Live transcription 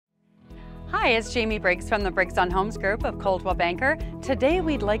Hi, it's Jaime Briggs from the Briggs on Homes group of Coldwell Banker. Today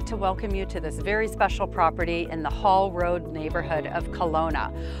we'd like to welcome you to this very special property in the Hall Road neighborhood of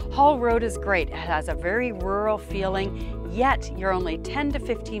Kelowna. Hall Road is great. It has a very rural feeling, yet you're only 10 to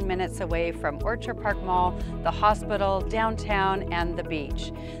 15 minutes away from Orchard Park Mall, the hospital, downtown, and the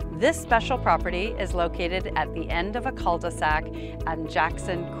beach. This special property is located at the end of a cul-de-sac on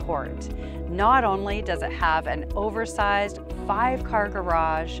Jackson Court. Not only does it have an oversized 5-car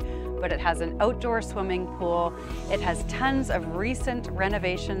garage, but it has an outdoor swimming pool. It has tons of recent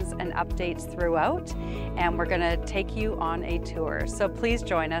renovations and updates throughout, and we're gonna take you on a tour. So please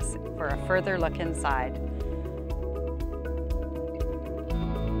join us for a further look inside.